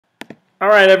All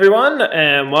right, everyone,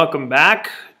 and welcome back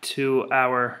to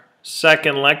our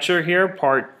second lecture here,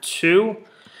 part 2,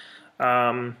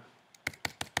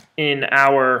 in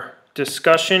our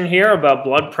discussion here about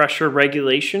blood pressure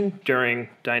regulation during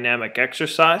dynamic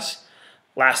exercise.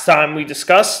 Last time we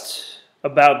discussed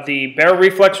about the barrel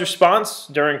reflex response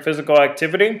during physical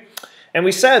activity, and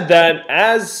we said that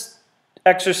as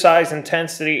exercise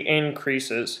intensity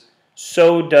increases,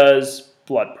 so does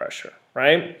blood pressure.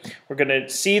 Right? We're going to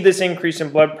see this increase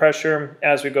in blood pressure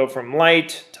as we go from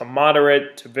light to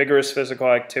moderate to vigorous physical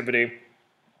activity.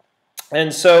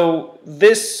 And so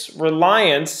this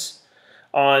reliance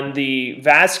on the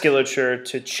vasculature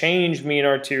to change mean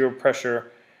arterial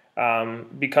pressure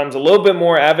becomes a little bit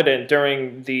more evident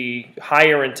during the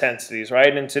higher intensities,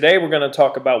 right? And today we're going to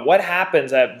talk about what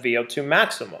happens at VO2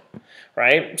 maximum,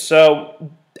 right?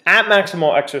 So at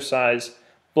maximal exercise,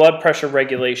 blood pressure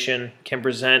regulation can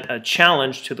present a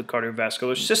challenge to the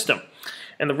cardiovascular system.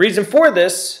 And the reason for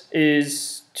this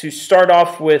is to start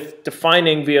off with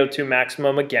defining VO2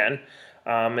 maximum again.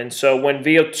 And so when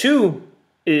VO2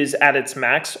 is at its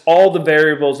max, all the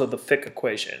variables of the Fick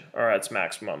equation are at its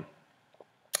maximum.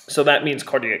 So that means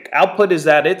cardiac output is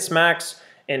at its max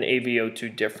and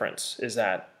AVO2 difference is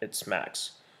at its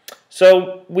max.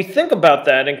 So we think about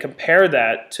that and compare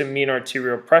that to mean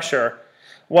arterial pressure.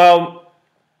 Well,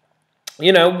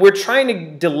 you know, we're trying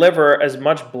to deliver as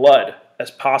much blood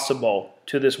as possible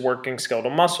to this working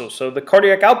skeletal muscle. So the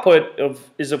cardiac output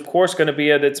is of course going to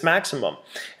be at its maximum.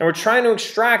 And we're trying to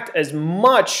extract as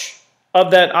much of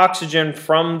that oxygen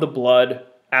from the blood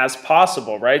as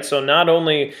possible, right? So not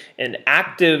only an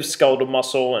active skeletal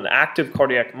muscle, an active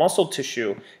cardiac muscle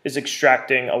tissue is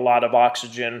extracting a lot of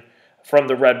oxygen from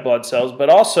the red blood cells, but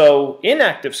also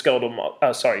inactive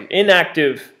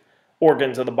inactive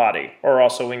organs of the body are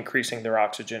also increasing their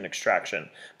oxygen extraction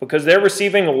because they're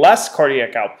receiving less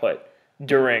cardiac output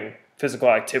during physical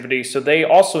activity, so they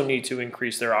also need to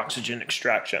increase their oxygen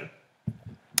extraction.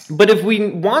 But if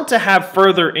we want to have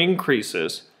further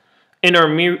increases in our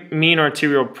mean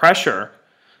arterial pressure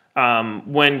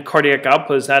when cardiac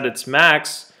output is at its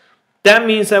max, that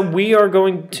means that we are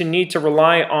going to need to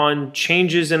rely on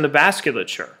changes in the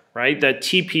vasculature, right, that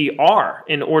TPR,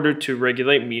 in order to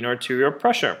regulate mean arterial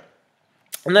pressure.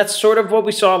 And that's sort of what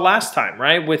we saw last time,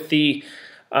 right, with the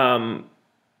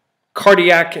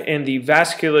cardiac and the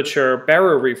vasculature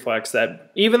barrier reflex,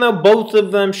 that even though both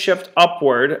of them shift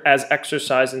upward as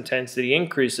exercise intensity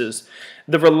increases,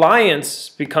 the reliance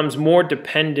becomes more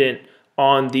dependent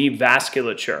on the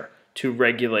vasculature to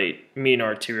regulate mean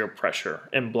arterial pressure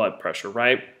and blood pressure,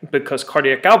 right? Because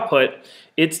cardiac output,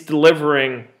 it's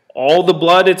delivering all the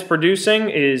blood it's producing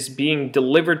is being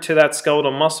delivered to that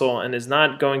skeletal muscle and is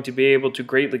not going to be able to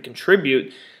greatly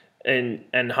contribute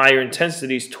in higher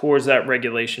intensities towards that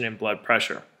regulation in blood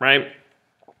pressure, right?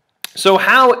 So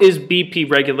how is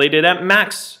BP regulated at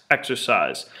max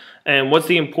exercise? And what's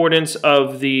the importance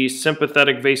of the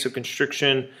sympathetic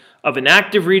vasoconstriction of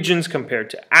inactive regions compared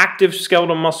to active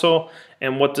skeletal muscle?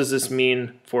 And what does this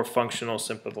mean for functional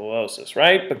sympatholysis,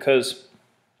 right? Because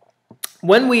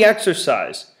when we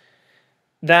exercise,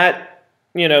 that,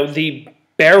 you know, the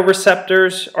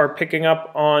baroreceptors are picking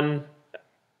up on,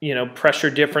 you know,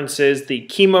 pressure differences. The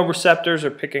chemoreceptors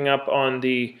are picking up on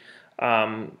the,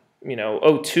 you know,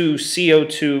 O2,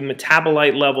 CO2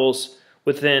 metabolite levels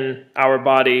within our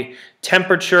body.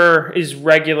 Temperature is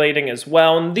regulating as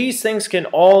well. And these things can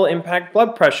all impact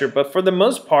blood pressure. But for the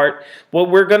most part,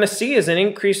 what we're going to see is an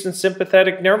increase in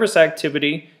sympathetic nervous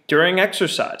activity during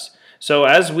exercise. So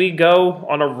as we go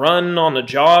on a run, on a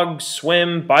jog,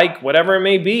 swim, bike, whatever it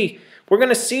may be, we're going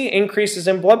to see increases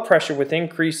in blood pressure with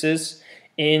increases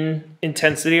in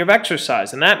intensity of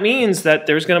exercise. And that means that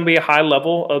there's going to be a high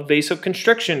level of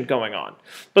vasoconstriction going on.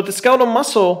 But the skeletal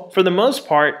muscle, for the most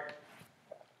part,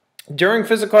 during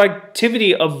physical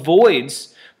activity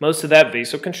avoids most of that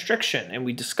vasoconstriction. And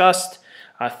we discussed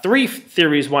 3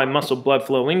 theories why muscle blood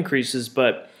flow increases,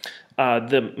 but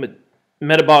the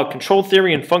metabolic control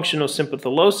theory and functional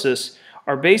sympatholysis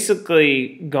are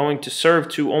basically going to serve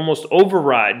to almost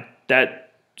override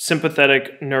that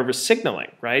sympathetic nervous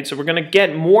signaling, right? So we're going to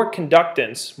get more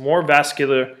conductance, more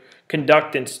vascular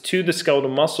conductance to the skeletal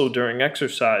muscle during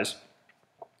exercise,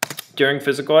 during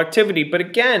physical activity. But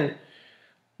again,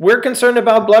 we're concerned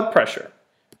about blood pressure.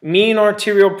 Mean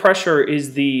arterial pressure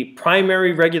is the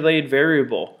primary regulated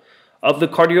variable of the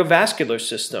cardiovascular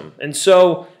system. And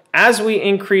so as we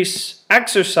increase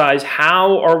exercise,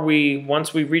 how are we,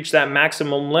 once we reach that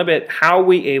maximum limit, how are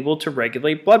we able to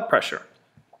regulate blood pressure?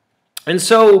 And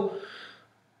so,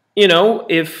 you know,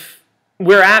 if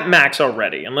we're at max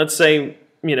already, and let's say,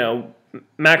 you know,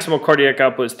 maximal cardiac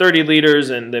output is 30 liters,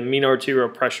 and the mean arterial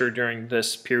pressure during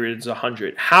this period is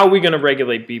 100. How are we going to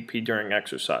regulate BP during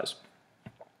exercise?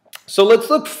 So let's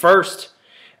look first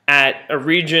at a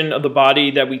region of the body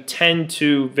that we tend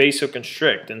to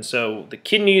vasoconstrict. And so the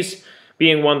kidneys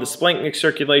being one, the splanchnic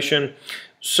circulation.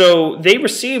 So they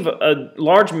receive a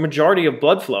large majority of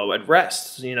blood flow at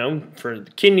rest. You know, for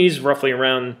the kidneys, roughly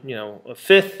around, you know, a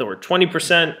fifth or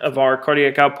 20% of our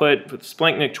cardiac output, with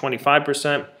splanchnic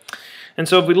 25%. And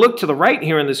so if we look to the right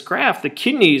here in this graph, the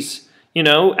kidneys, you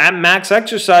know, at max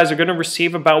exercise are going to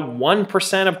receive about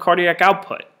 1% of cardiac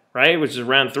output, right, which is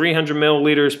around 300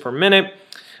 milliliters per minute.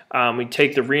 We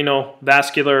take the renal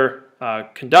vascular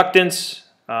conductance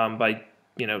by,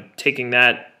 you know, taking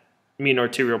that mean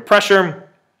arterial pressure,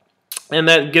 and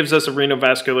that gives us a renal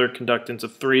vascular conductance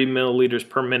of 3 milliliters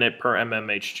per minute per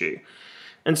mmHg.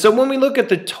 And so when we look at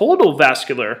the total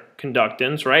vascular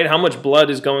conductance, right, how much blood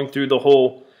is going through the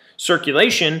whole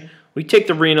circulation, we take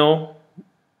the renal,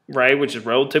 right, which is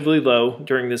relatively low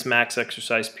during this max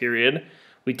exercise period.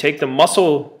 We take the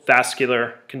muscle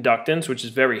vascular conductance, which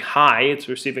is very high. It's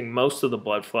receiving most of the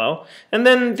blood flow. And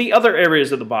then the other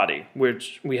areas of the body,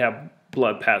 which we have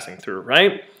blood passing through,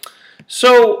 right?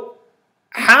 So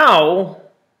how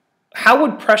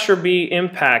would pressure be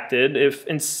impacted if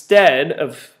instead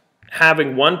of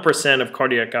having 1% of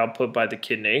cardiac output by the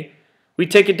kidney, we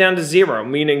take it down to 0,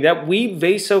 meaning that we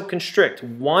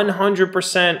vasoconstrict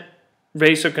 100%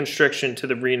 vasoconstriction to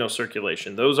the renal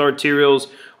circulation. Those arterioles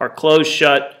are closed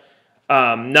shut,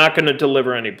 not going to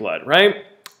deliver any blood, right?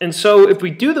 And so if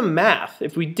we do the math,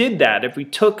 if we did that, if we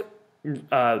took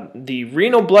the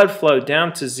renal blood flow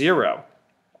down to 0,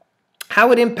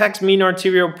 how it impacts mean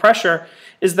arterial pressure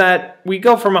is that we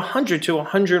go from 100 to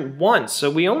 101.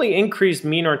 So we only increased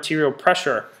mean arterial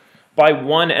pressure by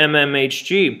 1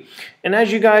 mmHg. And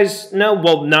as you guys know,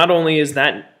 well, not only is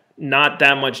that not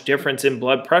that much difference in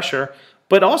blood pressure,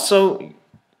 but also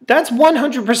that's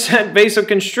 100%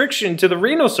 vasoconstriction to the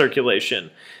renal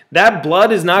circulation. That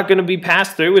blood is not going to be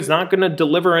passed through. It's not going to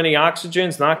deliver any oxygen.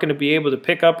 It's not going to be able to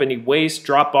pick up any waste,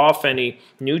 drop off any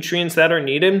nutrients that are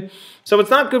needed. So it's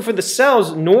not good for the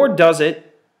cells, nor does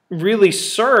it really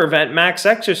serve at max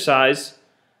exercise.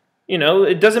 You know,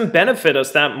 it doesn't benefit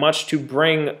us that much to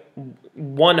bring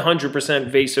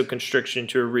 100% vasoconstriction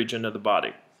to a region of the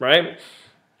body, right?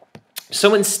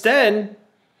 So instead,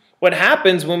 what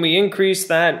happens when we increase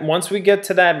that, once we get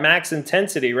to that max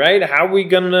intensity, right, how are we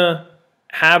going to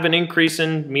have an increase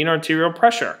in mean arterial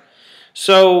pressure?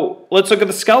 So let's look at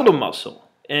the skeletal muscle.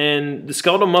 And the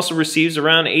skeletal muscle receives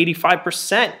around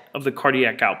 85% of the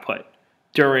cardiac output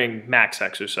during max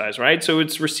exercise, right? So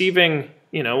it's receiving,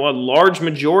 you know, a large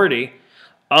majority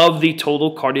of the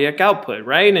total cardiac output,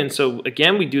 right? And so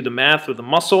again, we do the math with the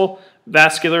muscle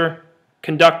vascular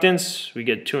conductance. We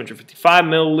get 255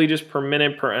 milliliters per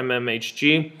minute per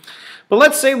mmHg. But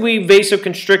let's say we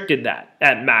vasoconstricted that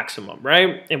at maximum,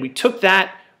 right? And we took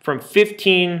that from we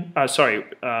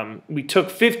took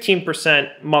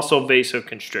 15% muscle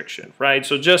vasoconstriction, right?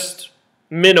 So just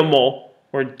minimal,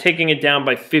 we're taking it down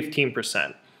by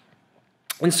 15%.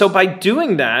 And so by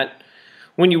doing that,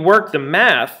 when you work the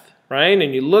math, right,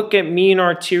 and you look at mean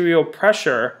arterial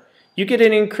pressure, you get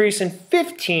an increase in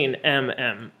 15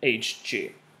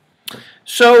 mmHg.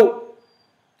 So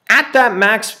at that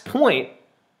max point,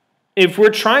 if we're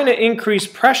trying to increase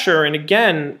pressure, and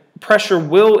again, pressure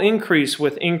will increase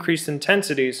with increased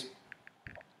intensities,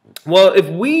 well, if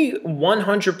we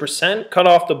 100% cut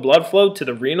off the blood flow to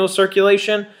the renal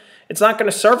circulation, it's not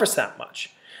going to serve us that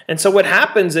much. And so what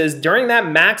happens is during that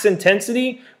max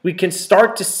intensity, we can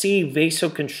start to see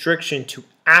vasoconstriction to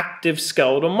active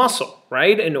skeletal muscle,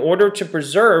 right, in order to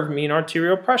preserve mean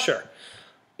arterial pressure.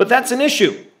 But that's an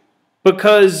issue,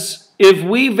 because if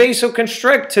we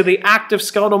vasoconstrict to the active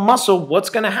skeletal muscle, what's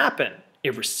going to happen?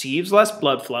 It receives less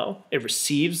blood flow, it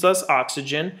receives less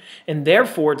oxygen, and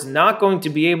therefore it's not going to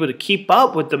be able to keep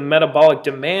up with the metabolic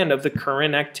demand of the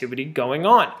current activity going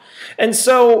on. And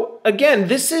so, again,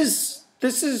 this is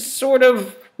sort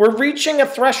of, we're reaching a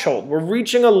threshold. We're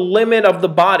reaching a limit of the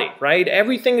body, right?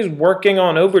 Everything is working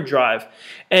on overdrive,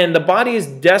 and the body is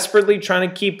desperately trying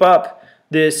to keep up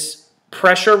this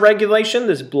pressure regulation,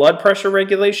 this blood pressure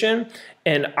regulation,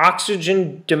 and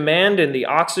oxygen demand and the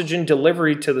oxygen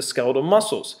delivery to the skeletal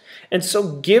muscles. And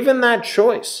so given that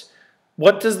choice,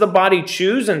 what does the body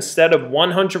choose instead of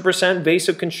 100%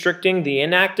 vasoconstricting the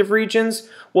inactive regions?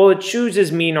 Well, it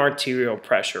chooses mean arterial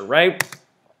pressure, right?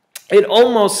 It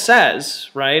almost says,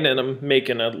 right, and I'm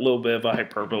making a little bit of a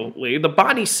hyperbole, the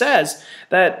body says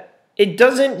that it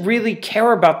doesn't really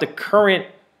care about the current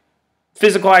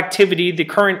physical activity, the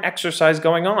current exercise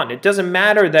going on. It doesn't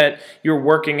matter that you're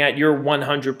working at your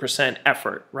 100%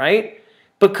 effort, right?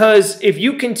 Because if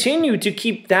you continue to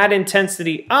keep that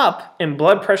intensity up and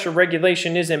blood pressure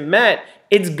regulation isn't met,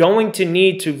 it's going to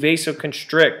need to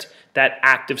vasoconstrict that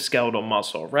active skeletal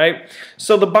muscle, right?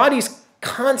 So the body's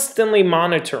constantly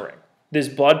monitoring this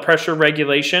blood pressure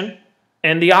regulation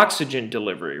and the oxygen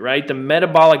delivery, right? The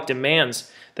metabolic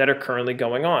demands that are currently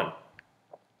going on.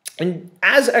 And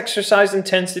as exercise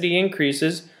intensity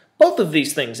increases, both of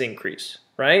these things increase,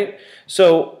 right?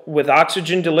 So with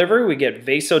oxygen delivery, we get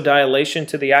vasodilation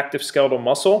to the active skeletal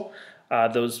muscle.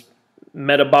 Those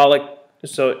metabolites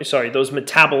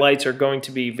are going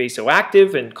to be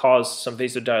vasoactive and cause some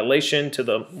vasodilation to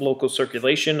the local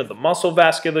circulation of the muscle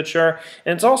vasculature.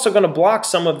 And it's also going to block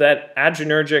some of that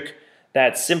adrenergic,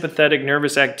 that sympathetic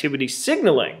nervous activity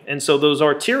signaling. And so those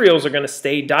arterioles are going to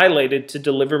stay dilated to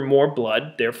deliver more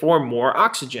blood, therefore more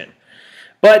oxygen.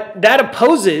 But that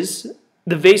opposes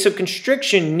the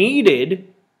vasoconstriction needed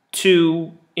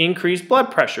to increase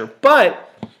blood pressure.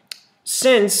 But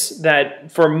since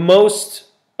that for most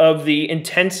of the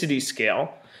intensity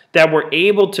scale, that we're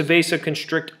able to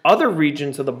vasoconstrict other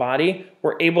regions of the body,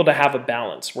 we're able to have a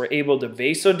balance. We're able to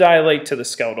vasodilate to the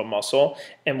skeletal muscle,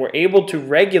 and we're able to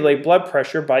regulate blood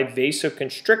pressure by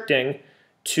vasoconstricting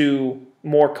to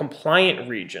more compliant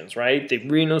regions, right? The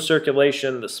renal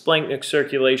circulation, the splanchnic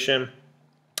circulation,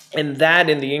 and that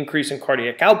in the increase in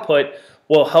cardiac output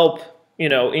will help,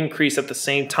 increase at the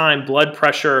same time blood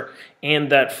pressure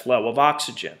and that flow of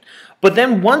oxygen. But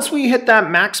then once we hit that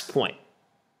max point,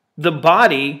 the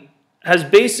body has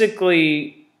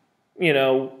basically,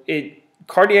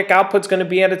 cardiac output's going to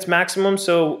be at its maximum.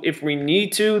 So if we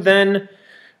need to then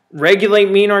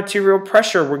regulate mean arterial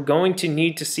pressure, we're going to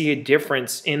need to see a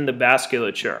difference in the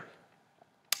vasculature.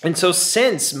 And so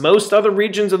since most other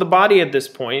regions of the body at this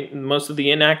point, most of the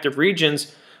inactive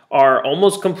regions are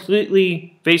almost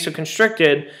completely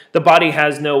vasoconstricted, the body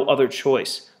has no other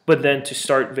choice but then to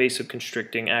start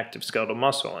vasoconstricting active skeletal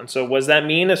muscle. And so what does that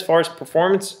mean as far as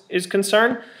performance is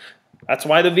concerned? That's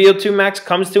why the VO2 max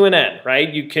comes to an end, right?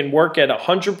 You can work at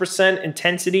 100%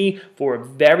 intensity for a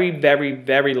very, very,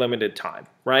 very limited time,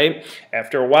 right?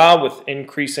 After a while, with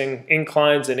increasing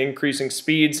inclines and increasing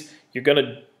speeds, you're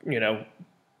going to,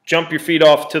 jump your feet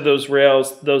off to those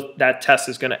rails. That test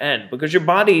is going to end because your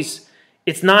body's,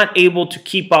 it's not able to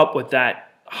keep up with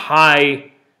that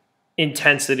high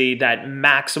intensity, that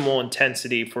maximal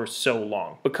intensity for so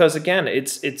long, because again,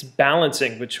 it's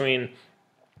balancing between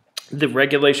the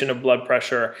regulation of blood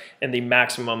pressure and the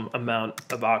maximum amount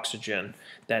of oxygen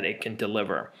that it can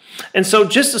deliver. And so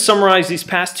just to summarize these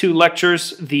past two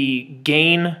lectures, the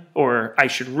gain, or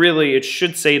it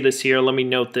should say this here, let me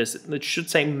note this, it should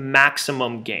say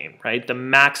maximum gain, right? The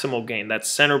maximal gain, that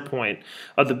center point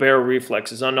of the barrel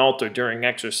reflex is unaltered during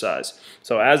exercise.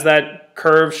 So as that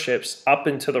curve shifts up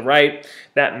and to the right,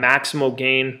 that maximal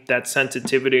gain, that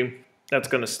sensitivity, that's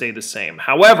going to stay the same.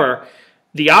 However,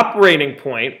 the operating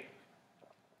point,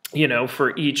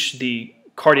 for each, the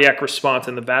cardiac response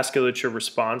and the vasculature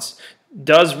response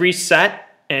does reset,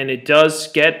 and it does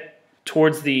get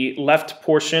towards the left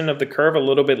portion of the curve, a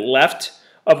little bit left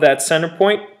of that center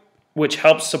point, which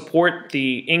helps support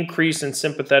the increase in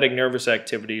sympathetic nervous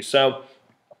activity. So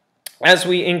as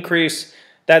we increase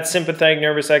that sympathetic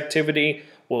nervous activity,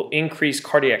 we'll increase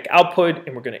cardiac output,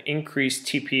 and we're going to increase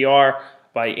TPR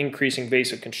by increasing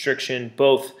vasoconstriction.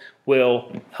 Both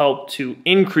will help to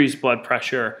increase blood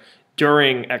pressure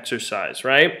during exercise,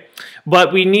 right?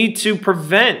 But we need to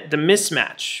prevent the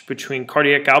mismatch between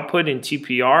cardiac output and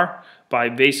TPR by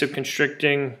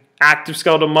vasoconstricting active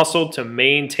skeletal muscle to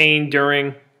maintain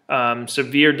during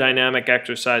severe dynamic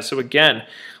exercise. So again,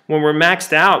 when we're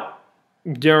maxed out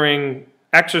during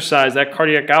exercise, that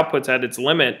cardiac output's at its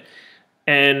limit,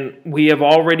 and we have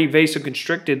already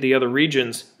vasoconstricted the other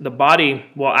regions, the body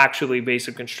will actually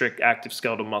vasoconstrict active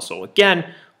skeletal muscle.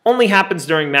 Again, only happens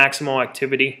during maximal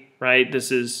activity, right?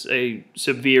 This is a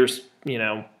severe,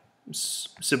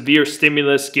 severe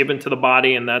stimulus given to the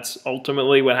body, and that's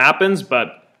ultimately what happens,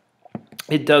 but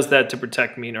it does that to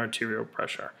protect mean arterial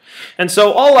pressure. And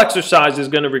so all exercise is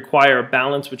going to require a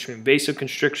balance between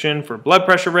vasoconstriction for blood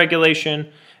pressure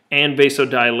regulation and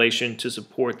vasodilation to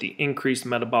support the increased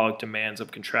metabolic demands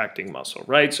of contracting muscle,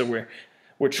 right? So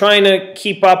we're trying to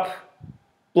keep up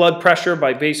blood pressure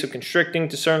by vasoconstricting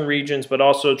to certain regions, but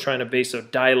also trying to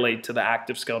vasodilate to the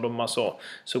active skeletal muscle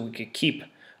so we could keep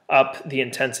up the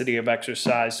intensity of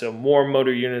exercise, so more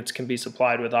motor units can be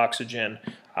supplied with oxygen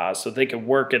so they can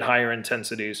work at higher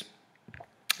intensities,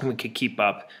 and we could keep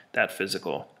up that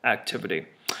physical activity.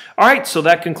 All All right, so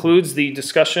that concludes the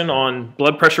discussion on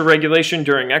blood pressure regulation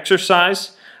during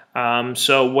exercise.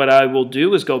 So what I will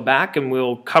do is go back and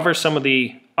we'll cover some of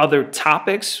the other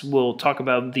topics. We'll talk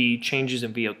about the changes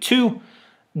in VO2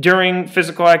 during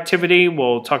physical activity.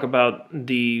 We'll talk about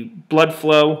the blood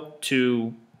flow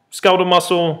to skeletal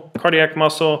muscle, cardiac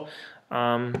muscle,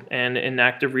 and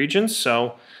inactive regions.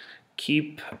 So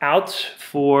keep out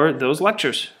for those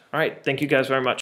lectures. All right, thank you guys very much.